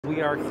We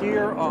are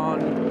here on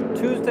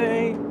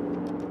Tuesday,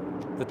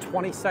 the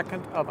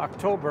 22nd of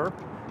October.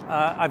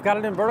 I've got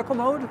it in vertical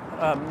mode,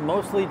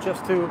 mostly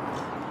just to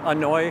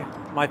annoy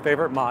my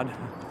favorite mod.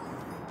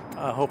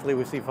 Hopefully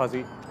we see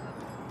Fuzzy.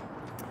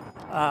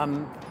 I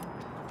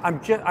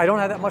don't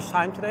have that much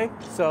time today,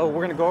 so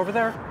we're gonna go over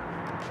there,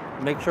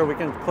 make sure we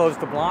can close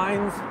the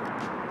blinds,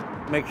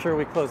 make sure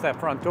we close that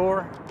front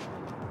door.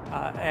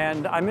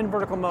 And I'm in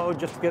vertical mode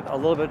just to get a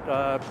little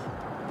bit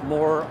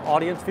more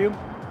audience view.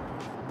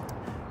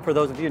 For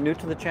those of you new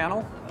to the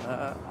channel,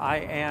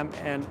 I am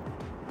an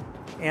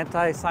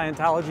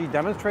anti-Scientology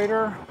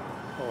demonstrator,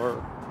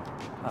 or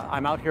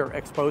I'm out here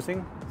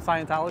exposing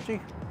Scientology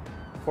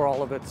for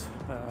all of its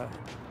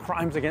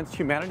crimes against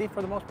humanity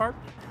for the most part.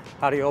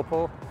 Howdy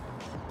Opal,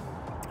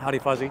 howdy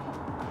Fuzzy.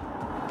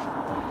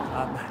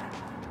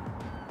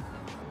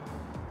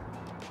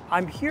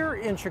 I'm here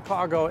in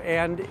Chicago,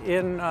 and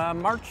in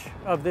March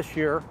of this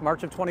year,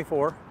 March of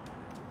 24,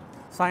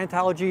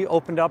 Scientology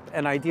opened up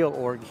an Ideal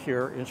org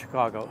here in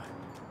Chicago.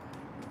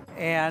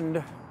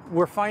 And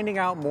we're finding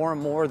out more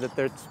and more that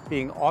it's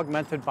being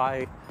augmented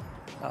by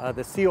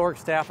the Sea Org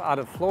staff out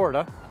of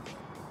Florida.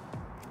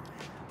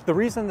 The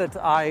reason that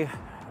I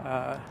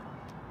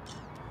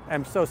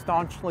am so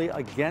staunchly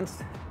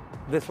against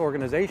this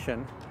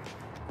organization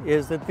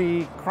is that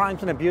the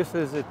crimes and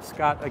abuses it's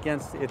got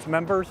against its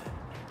members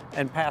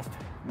and past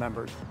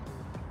members.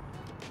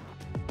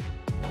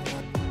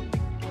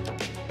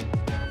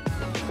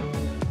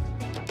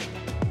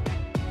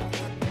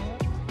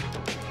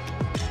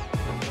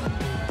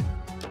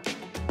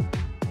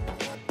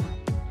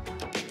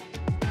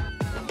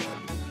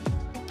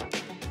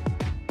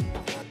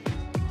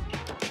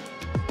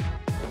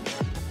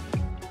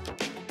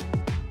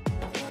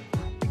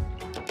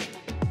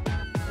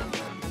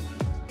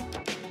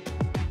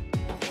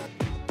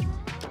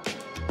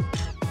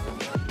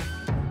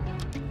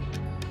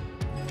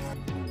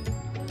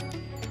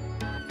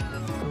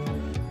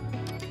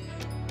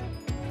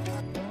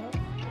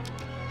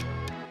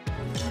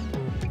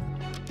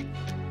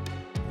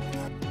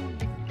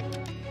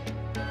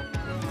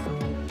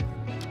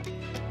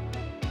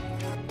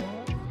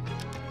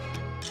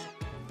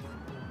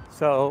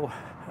 So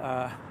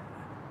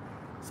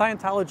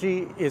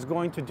Scientology is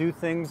going to do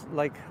things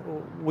like,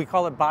 we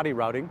call it body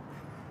routing.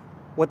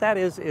 What that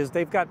is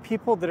they've got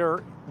people that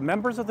are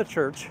members of the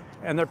church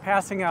and they're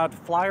passing out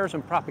flyers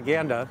and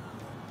propaganda.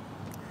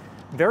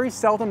 Very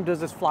seldom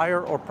does this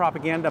flyer or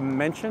propaganda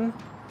mention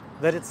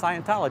that it's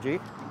Scientology.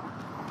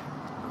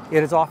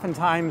 It is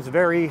oftentimes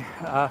very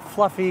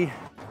fluffy,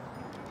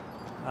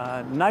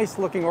 nice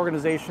looking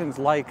organizations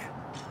like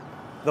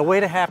the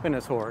Way to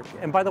Happiness org.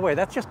 And by the way,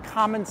 that's just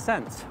common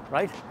sense,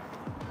 right?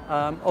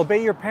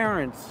 Obey your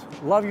parents,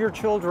 love your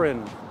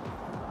children,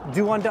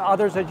 do unto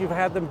others as you've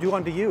had them do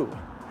unto you.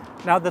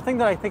 Now, the thing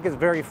that I think is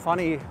very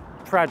funny,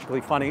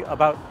 tragically funny,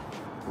 about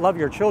love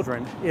your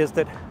children is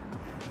that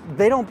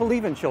they don't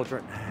believe in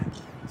children.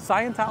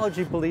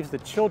 Scientology believes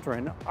that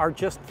children are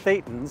just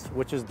thetans,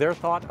 which is their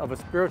thought of a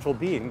spiritual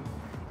being,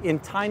 in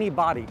tiny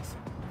bodies.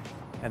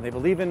 And they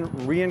believe in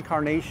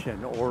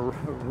reincarnation or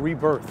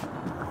rebirth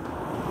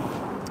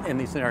in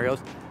these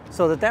scenarios,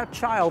 so that that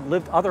child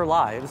lived other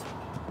lives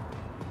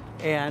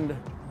and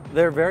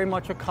they're very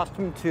much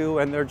accustomed to,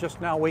 and they're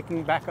just now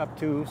waking back up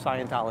to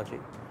Scientology,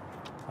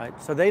 right?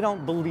 So they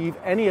don't believe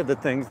any of the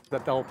things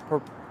that they'll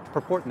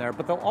purport in there,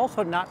 but they'll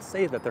also not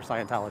say that they're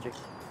Scientology.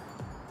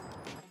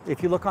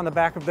 If you look on the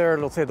back of there,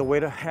 it'll say the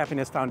Way to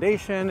Happiness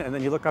Foundation, and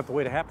then you look up the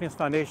Way to Happiness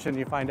Foundation and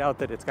you find out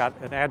that it's got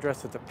an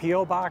address, it's a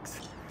P.O. box,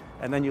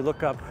 and then you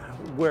look up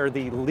where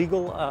the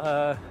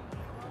legal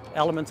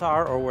elements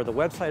are or where the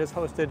website is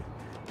hosted,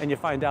 and you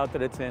find out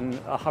that it's in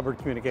a Hubbard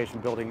Communication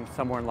building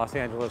somewhere in Los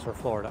Angeles or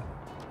Florida.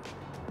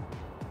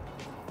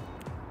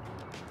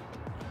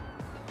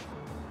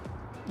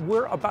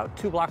 We're about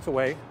 2 blocks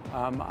away.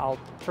 I'll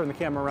turn the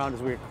camera around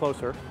as we get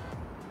closer.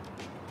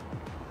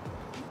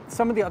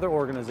 Some of the other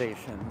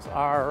organizations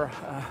are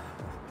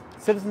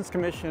Citizens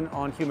Commission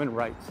on Human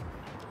Rights,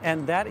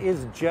 and that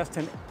is just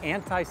an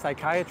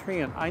anti-psychiatry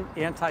and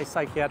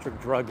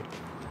anti-psychiatric drug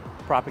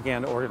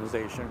propaganda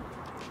organization.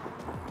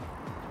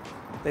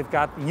 They've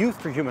got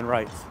Youth for Human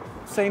Rights.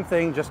 Same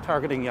thing, just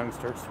targeting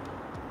youngsters.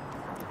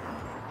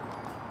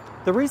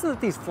 The reason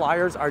that these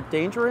flyers are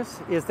dangerous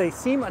is they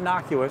seem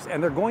innocuous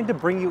and they're going to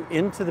bring you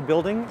into the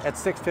building at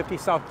 650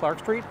 South Clark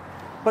Street.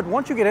 But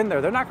once you get in there,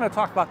 they're not going to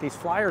talk about these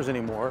flyers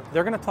anymore.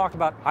 They're going to talk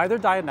about either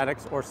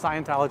Dianetics or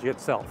Scientology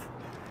itself.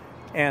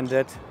 And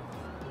that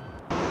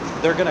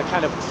they're going to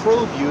kind of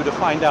probe you to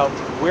find out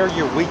where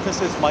your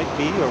weaknesses might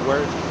be or where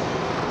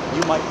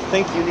you might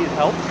think you need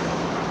help.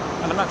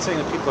 And I'm not saying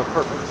that people are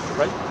perfect,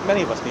 right?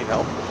 Many of us need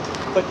help,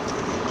 but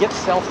get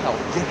self-help,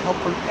 get help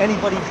from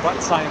anybody but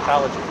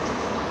Scientology.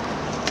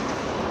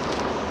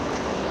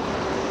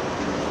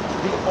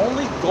 The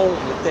only goal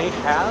that they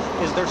have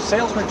is their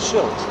salesman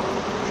shills.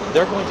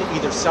 They're going to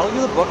either sell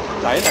you the book,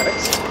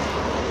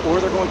 Dianetics,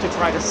 or they're going to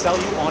try to sell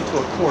you onto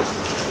a course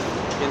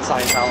in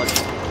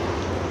Scientology.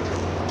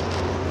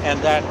 And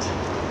that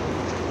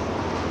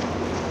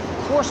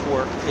force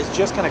work is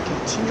just going to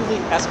continually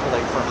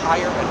escalate for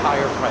higher and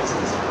higher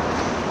prices.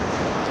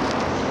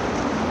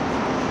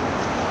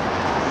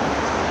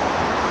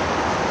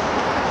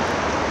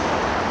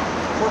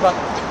 We're about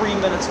 3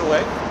 minutes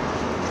away.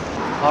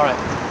 All right,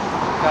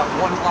 got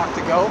 1 block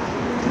to go.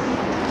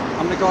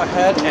 I'm going to go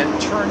ahead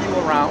and turn you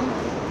around.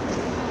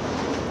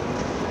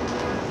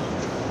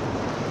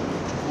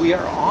 We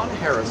are on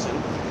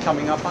Harrison,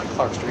 coming up on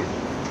Clark Street.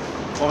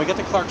 When we get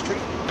to Clark Street,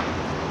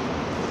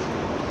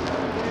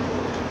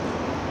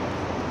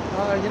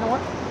 you know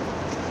what?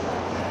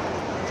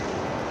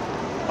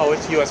 Oh,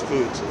 it's U.S.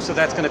 Foods, so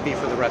that's going to be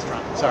for the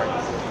restaurant. Sorry.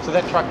 So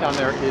that truck down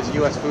there is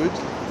U.S. Foods,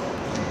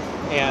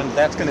 and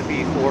that's going to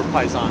be for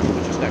Paisan,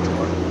 which is next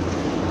door.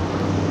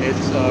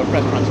 It's a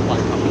restaurant supply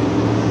company.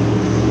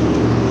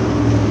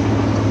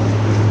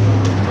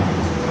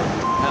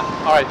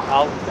 All right,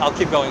 I'll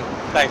keep going.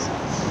 Thanks.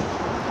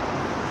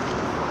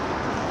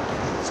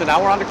 So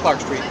now we're on to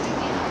Clark Street.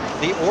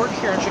 The org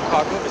here in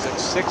Chicago is at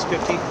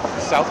 650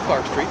 South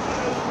Clark Street.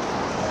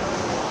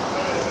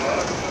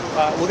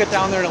 We'll get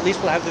down there and at least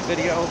we'll have the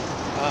video.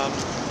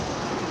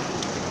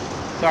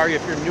 Sorry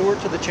if you're newer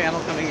to the channel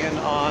coming in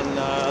on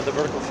the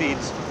vertical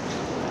feeds.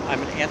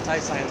 I'm an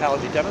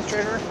anti-Scientology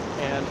demonstrator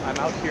and I'm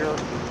out here.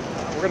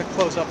 We're going to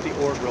close up the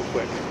org real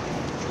quick.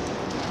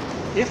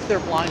 If their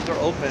blinds are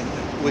open,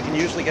 we can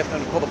usually get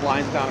them to pull the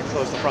blinds down and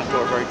close the front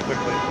door very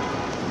quickly.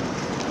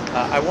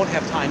 I won't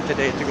have time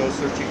today to go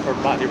searching for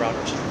body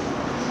routers.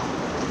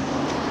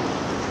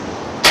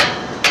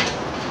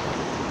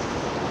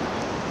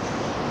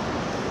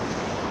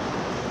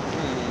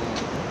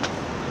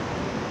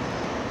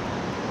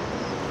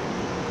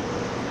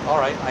 All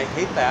right, I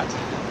hate that.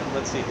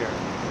 Let's see here.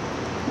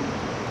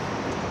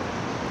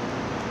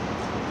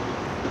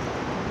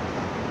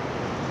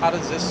 How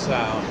does this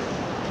sound?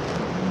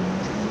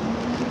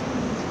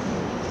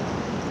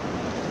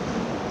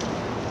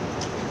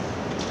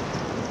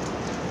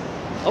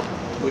 Oh,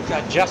 we've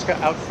got Jessica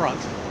out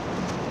front.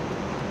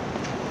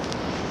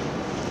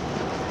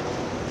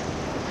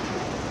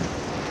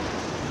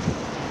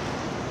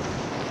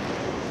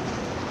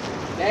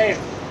 Dave.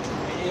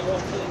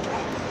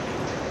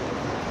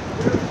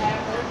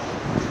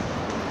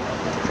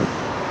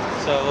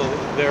 So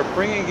they're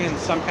bringing in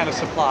some kind of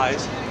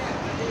supplies.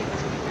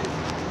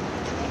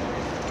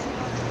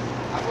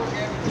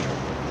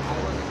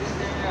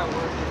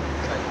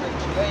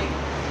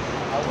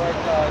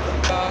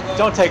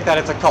 Don't take that,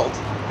 it's a cult.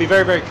 Be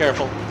very, very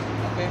careful.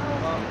 Okay.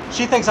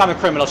 She thinks I'm a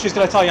criminal. She's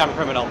going to tell you I'm a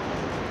criminal. He's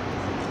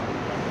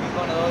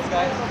one of those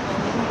guys?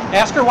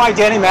 Ask her why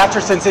Danny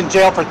Masterson's in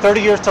jail for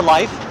 30 years to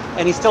life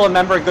and he's still a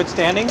member in good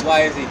standing.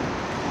 Why is he?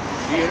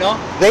 Do you know?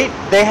 They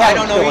have. I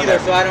don't know either,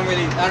 so I don't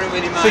really mind.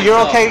 So you're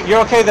okay?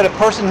 You're okay that a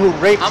person who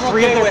raped I'm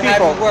three okay of their with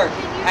people?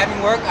 having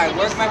work. I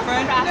work, my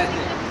friend, and that's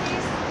it.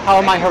 How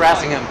am I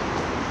harassing him?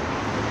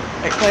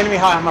 Explain to me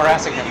how I'm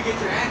harassing him. You get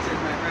your answers,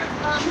 my friend.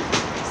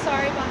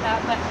 Sorry about that,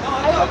 but No,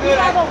 I hope you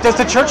have a Does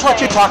the church let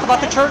you wonderful talk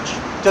about the church?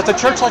 Does the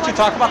church let you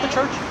talk about the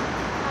church?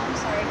 I'm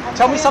sorry.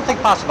 Tell me something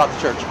positive about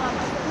the church.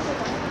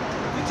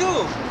 You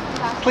do.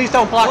 Please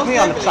don't block Most me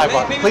on the definitely.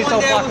 sidewalk. Maybe Please one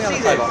don't day block we'll me on the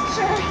see this. sidewalk.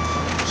 Sure.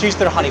 She's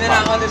their honey Then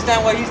I pot.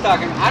 understand what he's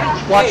talking. I don't.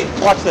 Watch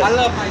this. I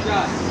love my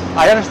job.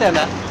 I understand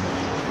that.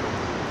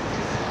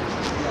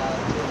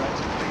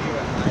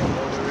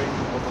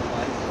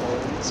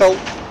 So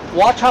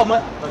watch how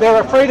much they're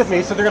afraid of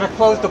me, so they're going to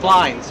close the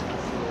blinds.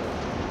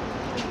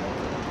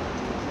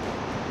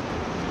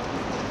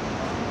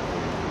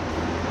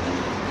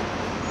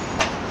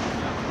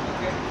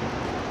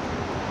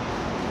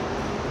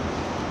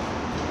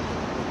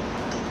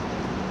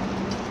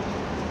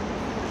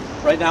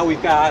 Right now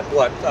we've got,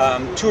 what,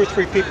 2 or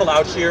 3 people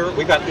out here.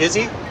 We've got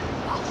Izzy,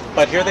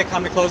 but here they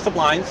come to close the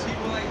blinds.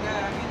 People like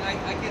that, I mean,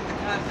 I get the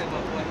concept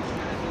of what he's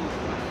trying to do.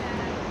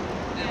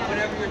 And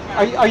whatever you're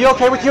trying Are you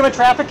okay with human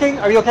trafficking?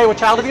 Are you okay with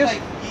child abuse? It's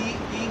like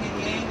yin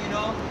and yang, you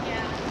know?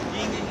 Yeah,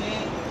 Yin and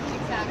yang.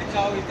 exactly. It's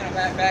always going to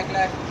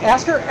backlash.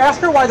 Ask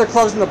her why they're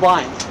closing the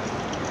blinds. Is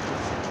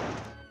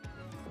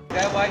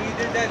that why he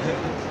did that too?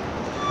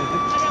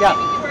 Yeah.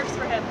 Maybe he works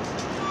for him.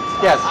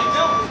 Yes. I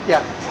know.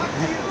 Yeah.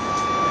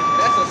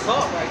 That's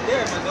assault right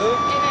there, my dude.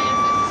 It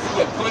is. You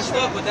get punched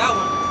up with that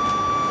one.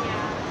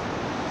 Yeah.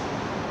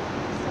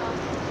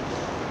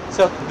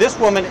 So this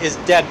woman is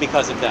dead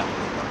because of them.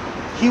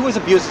 He was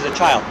abused as a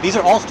child. These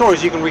are all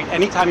stories you can read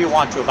anytime you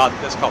want to about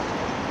this cult.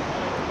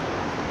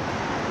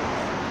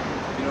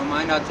 If you don't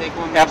mind, I'll take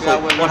one. Maybe Absolutely, I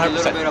will learn a 100%.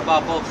 little bit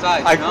about both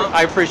sides. I, You know?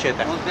 I appreciate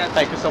that. Most definitely.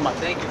 Thank you so much.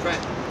 Thank you,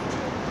 friend.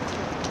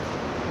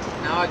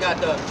 Now I got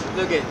the,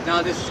 look at,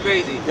 now this is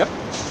crazy. Yep.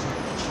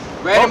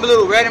 Red and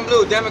blue,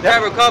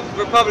 Democrat,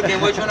 Republican,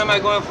 which one am I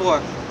going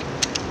for?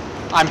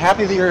 I'm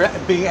happy that you're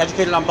being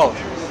educated on both.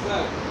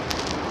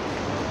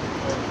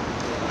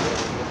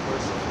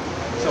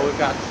 So we've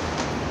got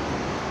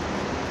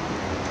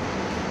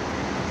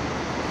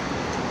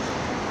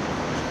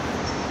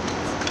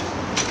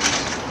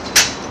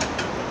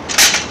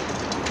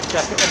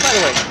Jessica, and by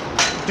the way,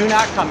 do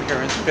not come here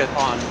and spit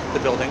on the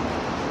building.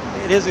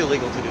 It is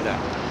illegal to do that.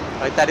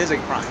 Right? That is a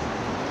crime.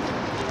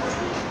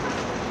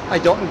 I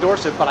don't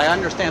endorse it, but I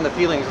understand the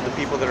feelings of the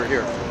people that are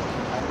here. There's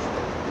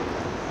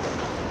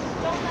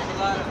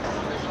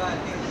a lot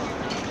of things going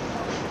on.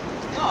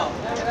 No,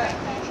 never that.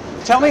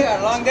 Tell me, I got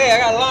a long day. I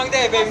got a long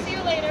day, I'll baby. see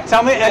you later.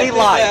 tell me any Yeah,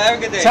 lie. have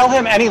a good day. Tell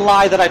him any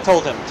lie that I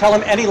told him. Tell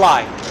him any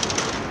lie.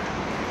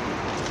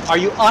 Are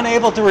you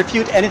unable to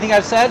refute anything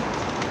I've said?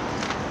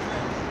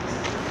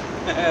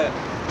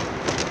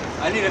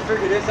 I need to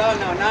figure this out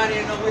now. Now I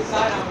need to know which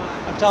side I'm on.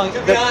 I'm telling you.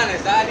 To be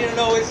honest, I need to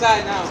know which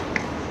side now.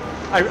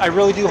 I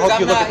really do hope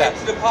you look at that. I'm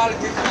not into the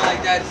politics and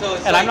like that, so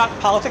it's And like, I'm not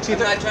politics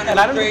either, I'm not trying to and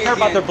I be don't even care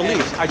crazy about their and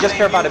beliefs. I just blame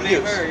care about you,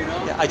 blame abuse. her, you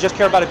know? Yeah, I just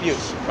care about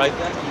abuse, right?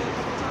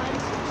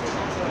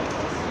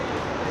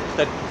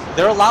 That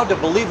they're allowed to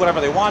believe whatever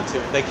they want to.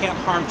 They can't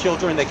harm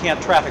children. They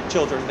can't traffic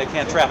children. They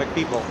can't traffic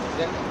people.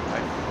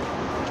 Right?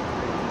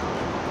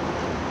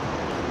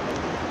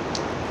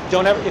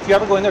 Don't ever, if you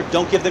ever go in there,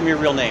 don't give them your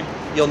real name.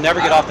 You'll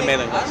never get off the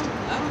mailing list.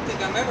 I don't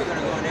think I'm ever going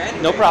to go in there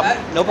anyway. No problem.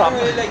 No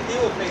problem. I don't really like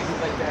deal with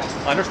places like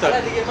that. Understood. I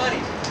like to get money.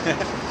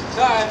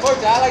 Sorry,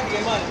 unfortunately, I like to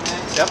get money,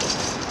 man. Yep.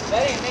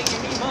 That ain't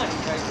making me money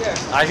right there.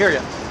 I hear you.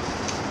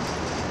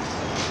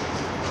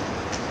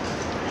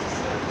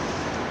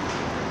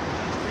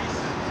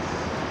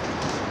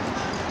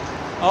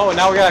 Oh, and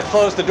now we gotta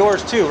close the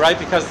doors too, right?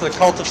 Because the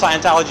cult of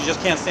Scientology just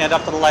can't stand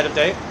up to the light of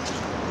day.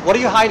 What are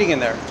you hiding in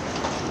there?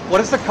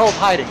 What is the cult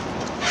hiding?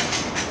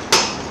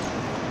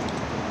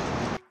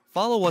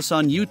 Follow us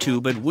on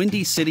YouTube at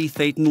Windy City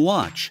Thetan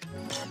Watch.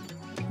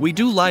 We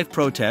do live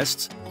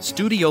protests,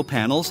 studio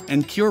panels,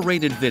 and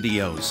curated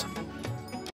videos.